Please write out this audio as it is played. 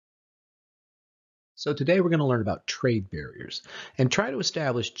So today we're going to learn about trade barriers and try to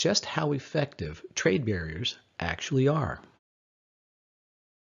establish just how effective trade barriers actually are.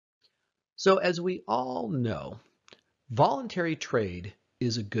 So as we all know, voluntary trade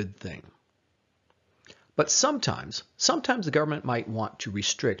is a good thing. But sometimes the government might want to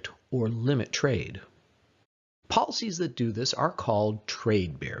restrict or limit trade. Policies that do this are called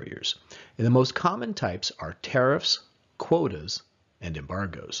trade barriers, and the most common types are tariffs, quotas, and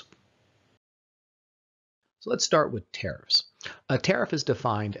embargoes. So let's start with tariffs. A tariff is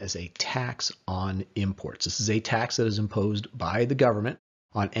defined as a tax on imports. This is a tax that is imposed by the government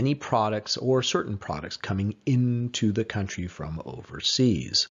on any products or certain products coming into the country from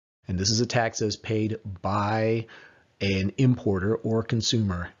overseas. And this is a tax that is paid by an importer or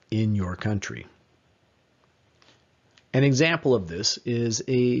consumer in your country. An example of this is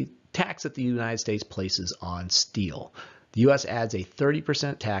a tax that the United States places on steel. The U.S. adds a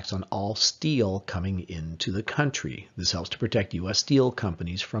 30% tax on all steel coming into the country. This helps to protect U.S. steel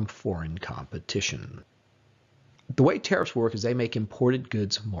companies from foreign competition. The way tariffs work is they make imported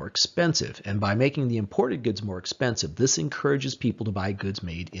goods more expensive, and by making the imported goods more expensive, this encourages people to buy goods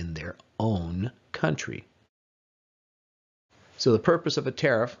made in their own country. So the purpose of a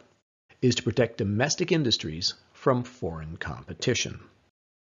tariff is to protect domestic industries from foreign competition.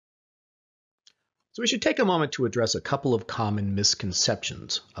 So we should take a moment to address a couple of common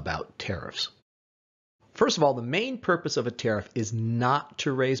misconceptions about tariffs. First of all, the main purpose of a tariff is not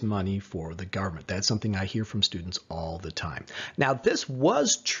to raise money for the government. That's something I hear from students all the time. Now, this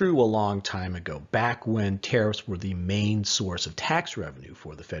was true a long time ago, back when tariffs were the main source of tax revenue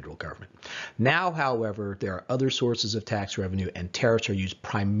for the federal government. Now, however, there are other sources of tax revenue, and tariffs are used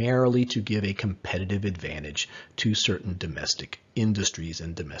primarily to give a competitive advantage to certain domestic industries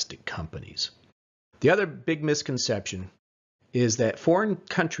and domestic companies. The other big misconception is that foreign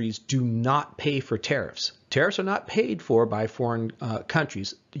countries do not pay for tariffs. Tariffs are not paid for by foreign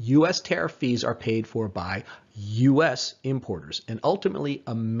countries. U.S. tariff fees are paid for by U.S. importers and ultimately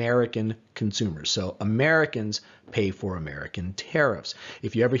American consumers. So Americans pay for American tariffs.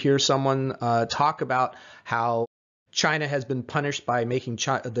 If you ever hear someone talk about how China has been punished by making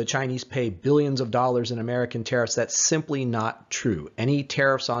the Chinese pay billions of dollars in American tariffs, that's simply not true. Any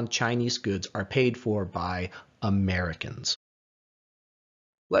tariffs on Chinese goods are paid for by Americans.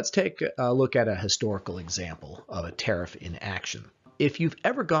 Let's take a look at a historical example of a tariff in action. If you've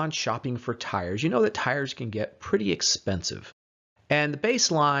ever gone shopping for tires, you know that tires can get pretty expensive. And the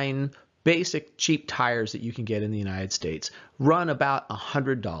baseline, basic cheap tires that you can get in the United States run about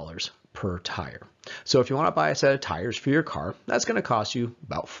 $100 per tire. So if you want to buy a set of tires for your car, that's going to cost you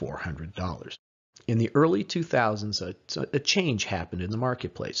about $400. In the early 2000s, a change happened in the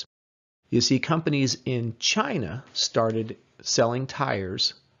marketplace. You see, companies in China started selling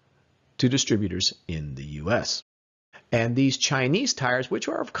tires to distributors in the U.S. And these Chinese tires, which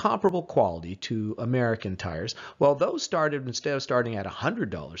are of comparable quality to American tires, well, those started, instead of starting at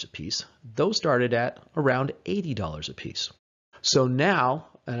 $100 a piece, those started at around $80 a piece. So now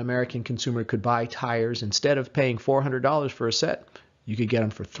an American consumer could buy tires, instead of paying $400 for a set, you could get them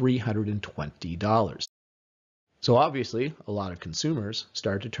for $320. So obviously, a lot of consumers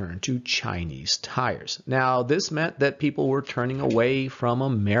started to turn to Chinese tires. Now, this meant that people were turning away from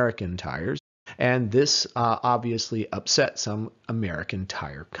American tires, and this obviously upset some American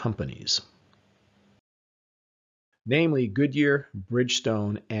tire companies, namely Goodyear,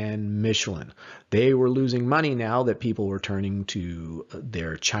 Bridgestone, and Michelin. They were losing money now that people were turning to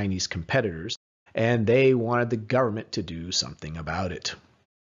their Chinese competitors, and they wanted the government to do something about it.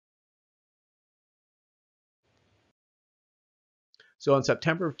 So in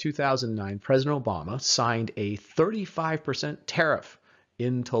September of 2009, President Obama signed a 35% tariff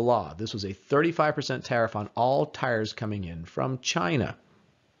into law. This was a 35% tariff on all tires coming in from China.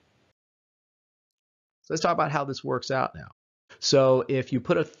 So let's talk about how this works out now. So if you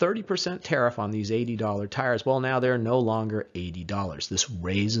put a 30% tariff on these $80 tires, well, now they're no longer $80. This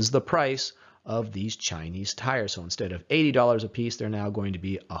raises the price of these Chinese tires. So instead of $80 a piece, they're now going to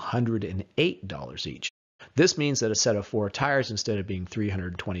be $108 each. This means that a set of 4 tires, instead of being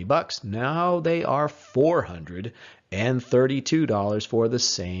 $320, now they are $432 for the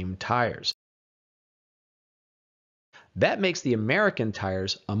same tires. That makes the American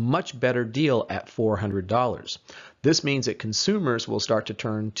tires a much better deal at $400. This means that consumers will start to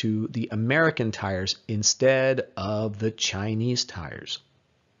turn to the American tires instead of the Chinese tires.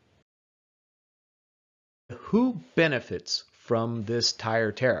 Who benefits from this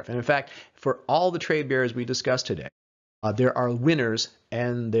tire tariff? And in fact, for all the trade barriers we discussed today, There are winners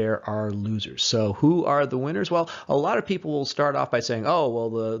and there are losers. So who are the winners? Well, a lot of people will start off by saying, oh,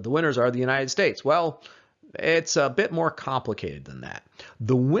 well, the winners are the United States. Well, it's a bit more complicated than that.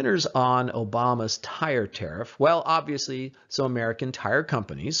 The winners on Obama's tire tariff, well, obviously, some American tire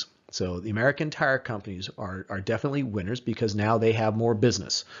companies. So the American tire companies are definitely winners because now they have more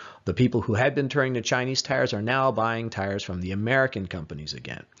business. The people who had been turning to Chinese tires are now buying tires from the American companies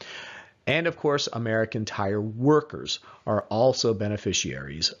again. And of course, American tire workers are also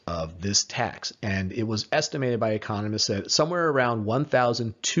beneficiaries of this tax. And it was estimated by economists that somewhere around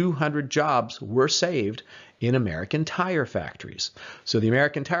 1,200 jobs were saved in American tire factories. So the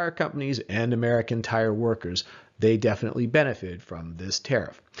American tire companies and American tire workers, they definitely benefited from this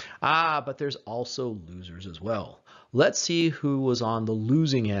tariff. But there's also losers as well. Let's see who was on the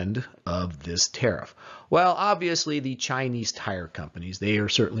losing end of this tariff. Well, obviously the Chinese tire companies, they are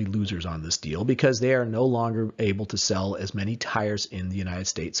certainly losers on this deal because they are no longer able to sell as many tires in the United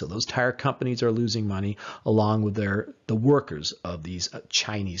States. So those tire companies are losing money along with the workers of these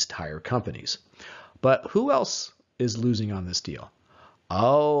Chinese tire companies. But who else is losing on this deal?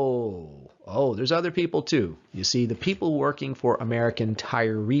 Oh, there's other people too. You see, the people working for American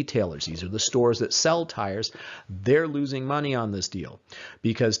tire retailers, these are the stores that sell tires, they're losing money on this deal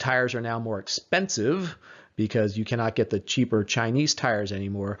because tires are now more expensive because you cannot get the cheaper Chinese tires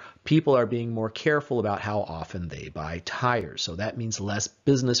anymore. People are being more careful about how often they buy tires. So that means less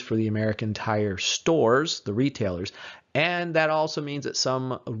business for the American tire stores, the retailers, and that also means that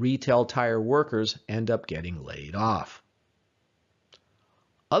some retail tire workers end up getting laid off.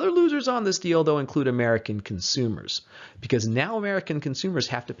 Other losers on this deal, though, include American consumers, because now American consumers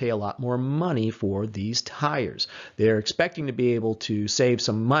have to pay a lot more money for these tires. They're expecting to be able to save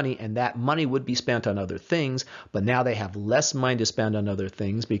some money, and that money would be spent on other things, but now they have less money to spend on other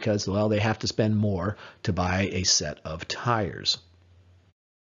things because, well, they have to spend more to buy a set of tires.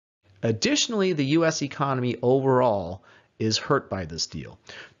 Additionally, the U.S. economy overall is hurt by this deal.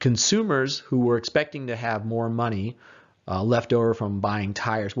 Consumers who were expecting to have more money left over from buying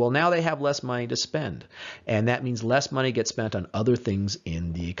tires, well, now they have less money to spend. And that means less money gets spent on other things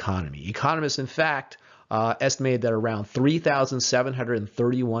in the economy. Economists, in fact, estimated that around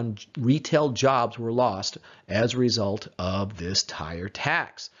 3,731 retail jobs were lost as a result of this tire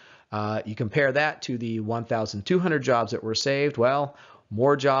tax. You compare that to the 1,200 jobs that were saved, well,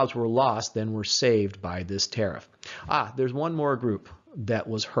 more jobs were lost than were saved by this tariff. There's one more group that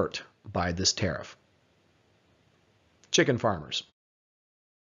was hurt by this tariff. Chicken farmers.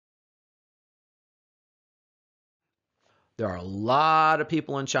 There are a lot of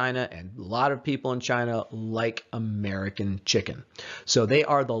people in China, and a lot of people in China like American chicken. So they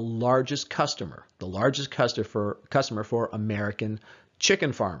are the largest customer for American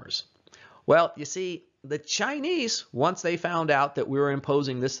chicken farmers. Well, you see, the Chinese, once they found out that we were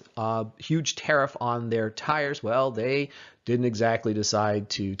imposing this huge tariff on their tires, well, they didn't exactly decide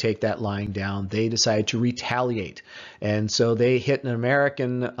to take that lying down. They decided to retaliate. And so they hit an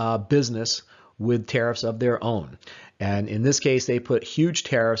American business with tariffs of their own. And in this case, they put huge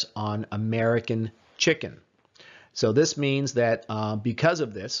tariffs on American chicken. So this means that because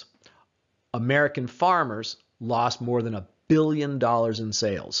of this, American farmers lost more than $1 billion in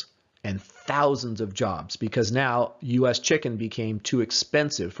sales and thousands of jobs because now U.S. chicken became too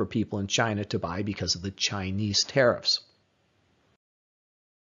expensive for people in China to buy because of the Chinese tariffs.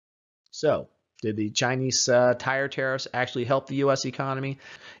 So, did the Chinese tire tariffs actually help the U.S. economy?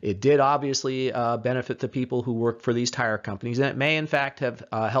 It did obviously benefit the people who work for these tire companies, and it may in fact have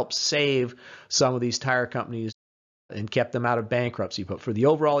helped save some of these tire companies and kept them out of bankruptcy. But for the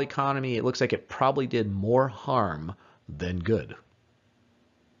overall economy, it looks like it probably did more harm than good.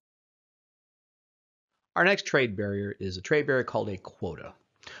 Our next trade barrier is a trade barrier called a quota.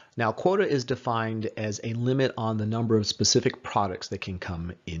 Now, quota is defined as a limit on the number of specific products that can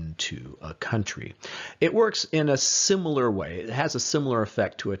come into a country. It works in a similar way. It has a similar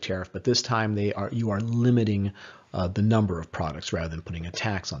effect to a tariff, but this time you are limiting the number of products rather than putting a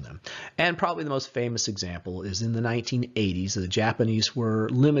tax on them. And probably the most famous example is in the 1980s, the Japanese were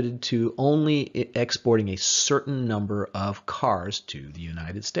limited to only exporting a certain number of cars to the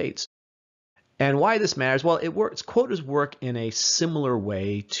United States. And why this matters? Well, quotas work in a similar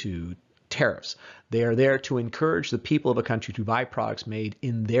way to tariffs. They are there to encourage the people of a country to buy products made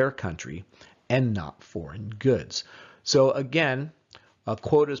in their country and not foreign goods. So again, a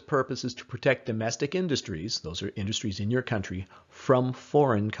quota's purpose is to protect domestic industries, those are industries in your country, from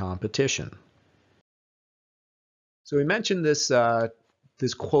foreign competition. So we mentioned this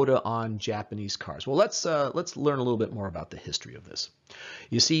this quota on Japanese cars? Well, let's learn a little bit more about the history of this.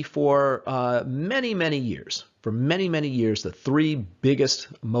 You see, for many years, the three biggest,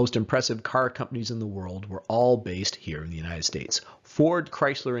 most impressive car companies in the world were all based here in the United States. Ford,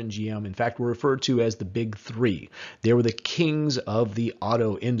 Chrysler, and GM, in fact, were referred to as the Big Three. They were the kings of the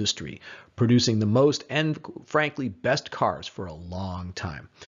auto industry, producing the most and, frankly, best cars for a long time.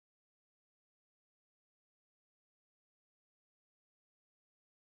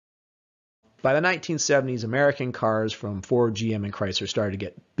 By the 1970s, American cars from Ford, GM, and Chrysler started to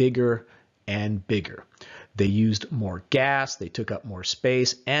get bigger and bigger. They used more gas, they took up more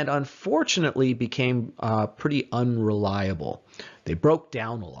space, and unfortunately became pretty unreliable. They broke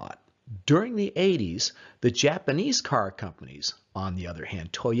down a lot. During the 80s, the Japanese car companies, on the other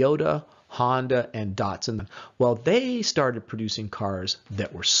hand, Toyota, Honda, and Datsun, well, they started producing cars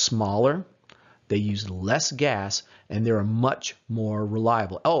that were smaller, they used less gas, and they were much more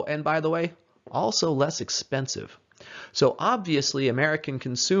reliable. Oh, and by the way, also less expensive. So obviously, American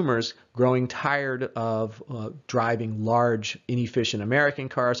consumers, growing tired of driving large, inefficient American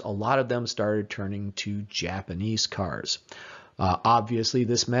cars, a lot of them started turning to Japanese cars. Obviously,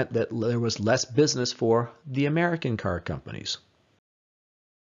 this meant that there was less business for the American car companies.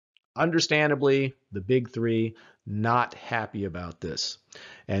 Understandably, the Big Three not happy about this.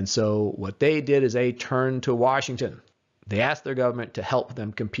 And so what they did is they turned to Washington. They asked their government to help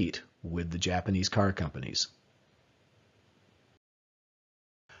them compete with the Japanese car companies.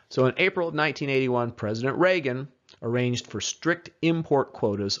 So in April of 1981, President Reagan arranged for strict import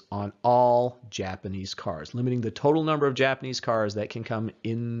quotas on all Japanese cars, limiting the total number of Japanese cars that can come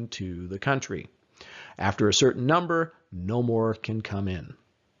into the country. After a certain number, no more can come in.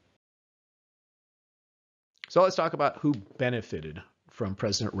 So let's talk about who benefited from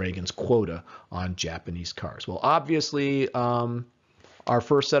President Reagan's quota on Japanese cars. Well, obviously, our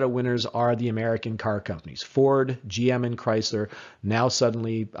first set of winners are the American car companies, Ford, GM, and Chrysler. Now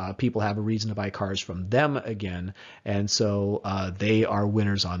suddenly people have a reason to buy cars from them again, and so they are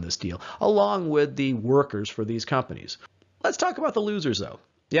winners on this deal, along with the workers for these companies. Let's talk about the losers, though.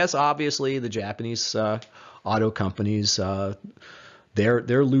 Yes, obviously the Japanese auto companies,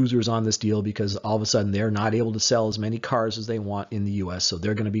 they're losers on this deal because all of a sudden they're not able to sell as many cars as they want in the U.S., so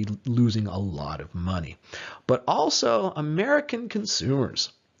they're going to be losing a lot of money. But also American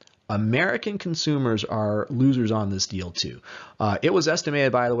consumers. American consumers are losers on this deal too. It was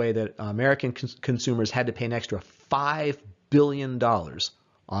estimated, by the way, that American consumers had to pay an extra $5 billion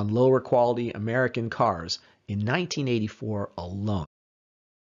on lower quality American cars in 1984 alone.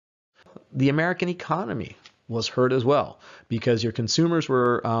 The American economy was hurt as well because your consumers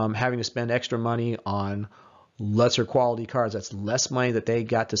were having to spend extra money on lesser quality cars. That's less money that they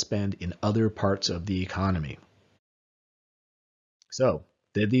got to spend in other parts of the economy. So,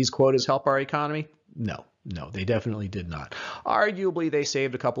 did these quotas help our economy? No, they definitely did not. Arguably, they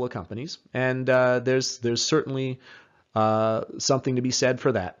saved a couple of companies, and there's certainly something to be said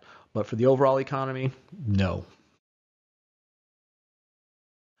for that. But for the overall economy, no.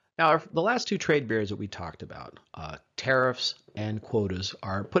 Now, the last two trade barriers that we talked about, tariffs and quotas,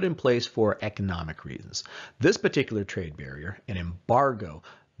 are put in place for economic reasons. This particular trade barrier, an embargo,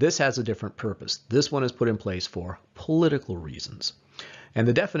 this has a different purpose. This one is put in place for political reasons. And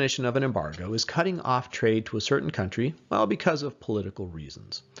the definition of an embargo is cutting off trade to a certain country, well, because of political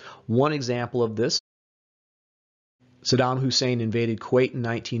reasons. One example of this, Saddam Hussein invaded Kuwait in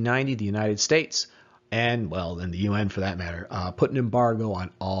 1990, the United States, and, well, and the UN for that matter, put an embargo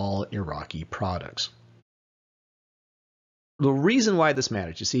on all Iraqi products. The reason why this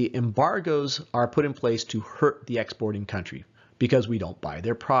matters, you see, embargoes are put in place to hurt the exporting country because we don't buy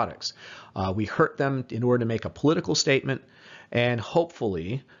their products. We hurt them in order to make a political statement and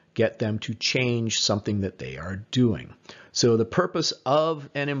hopefully get them to change something that they are doing. So the purpose of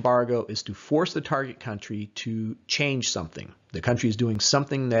an embargo is to force the target country to change something. The country is doing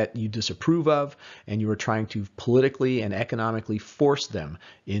something that you disapprove of, and you are trying to politically and economically force them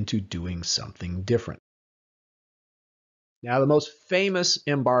into doing something different. Now, the most famous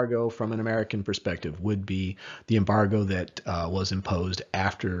embargo from an American perspective would be the embargo that was imposed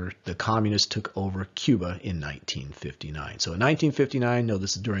after the communists took over Cuba in 1959. So in 1959, no,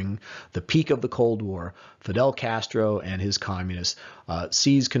 this is during the peak of the Cold War, Fidel Castro and his communists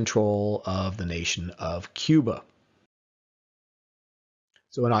seized control of the nation of Cuba.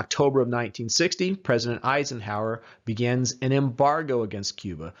 So in October of 1960, President Eisenhower begins an embargo against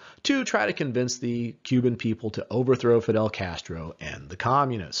Cuba to try to convince the Cuban people to overthrow Fidel Castro and the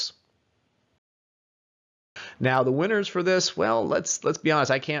communists. Now, the winners for this, well, let's be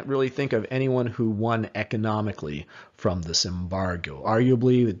honest, I can't really think of anyone who won economically from this embargo.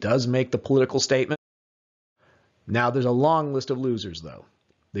 Arguably, it does make the political statement. Now, there's a long list of losers, though.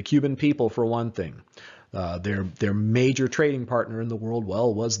 The Cuban people, for one thing. Their major trading partner in the world,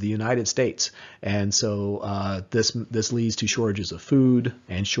 well, was the United States. And so this leads to shortages of food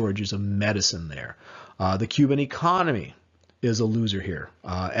and shortages of medicine there. The Cuban economy is a loser here.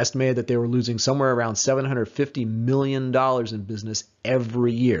 Estimated that they were losing somewhere around $750 million in business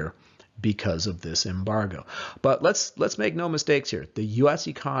every year because of this embargo. But let's make no mistakes here. The U.S.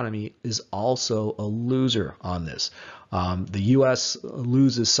 economy is also a loser on this. The U.S.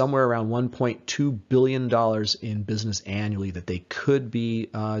 loses somewhere around $1.2 billion in business annually that they could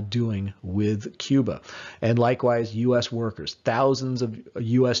be doing with Cuba. And likewise, U.S. workers, thousands of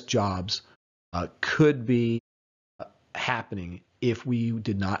U.S. jobs could be happening if we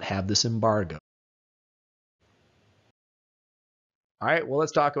did not have this embargo. All right, well,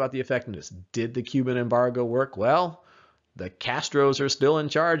 let's talk about the effectiveness. Did the Cuban embargo work? Well, the Castros are still in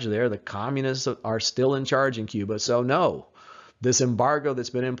charge there. The communists are still in charge in Cuba. So no, this embargo that's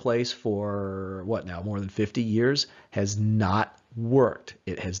been in place for, what now, more than 50 years has not worked.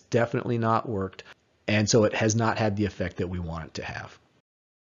 It has definitely not worked. And so it has not had the effect that we want it to have.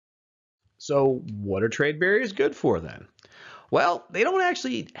 So what are trade barriers good for then? Well, they don't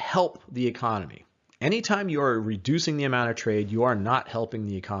actually help the economy. Anytime you are reducing the amount of trade, you are not helping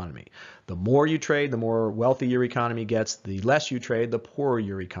the economy. The more you trade, the more wealthy your economy gets. The less you trade, the poorer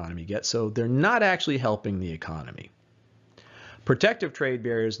your economy gets. So they're not actually helping the economy. Protective trade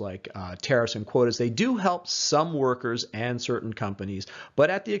barriers like tariffs and quotas, they do help some workers and certain companies,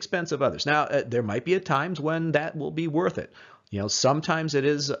 but at the expense of others. Now, there might be at times when that will be worth it. You know, sometimes it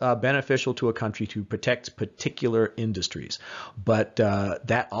is beneficial to a country to protect particular industries, but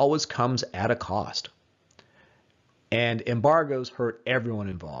that always comes at a cost. And embargoes hurt everyone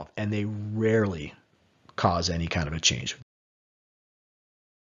involved, and they rarely cause any kind of a change.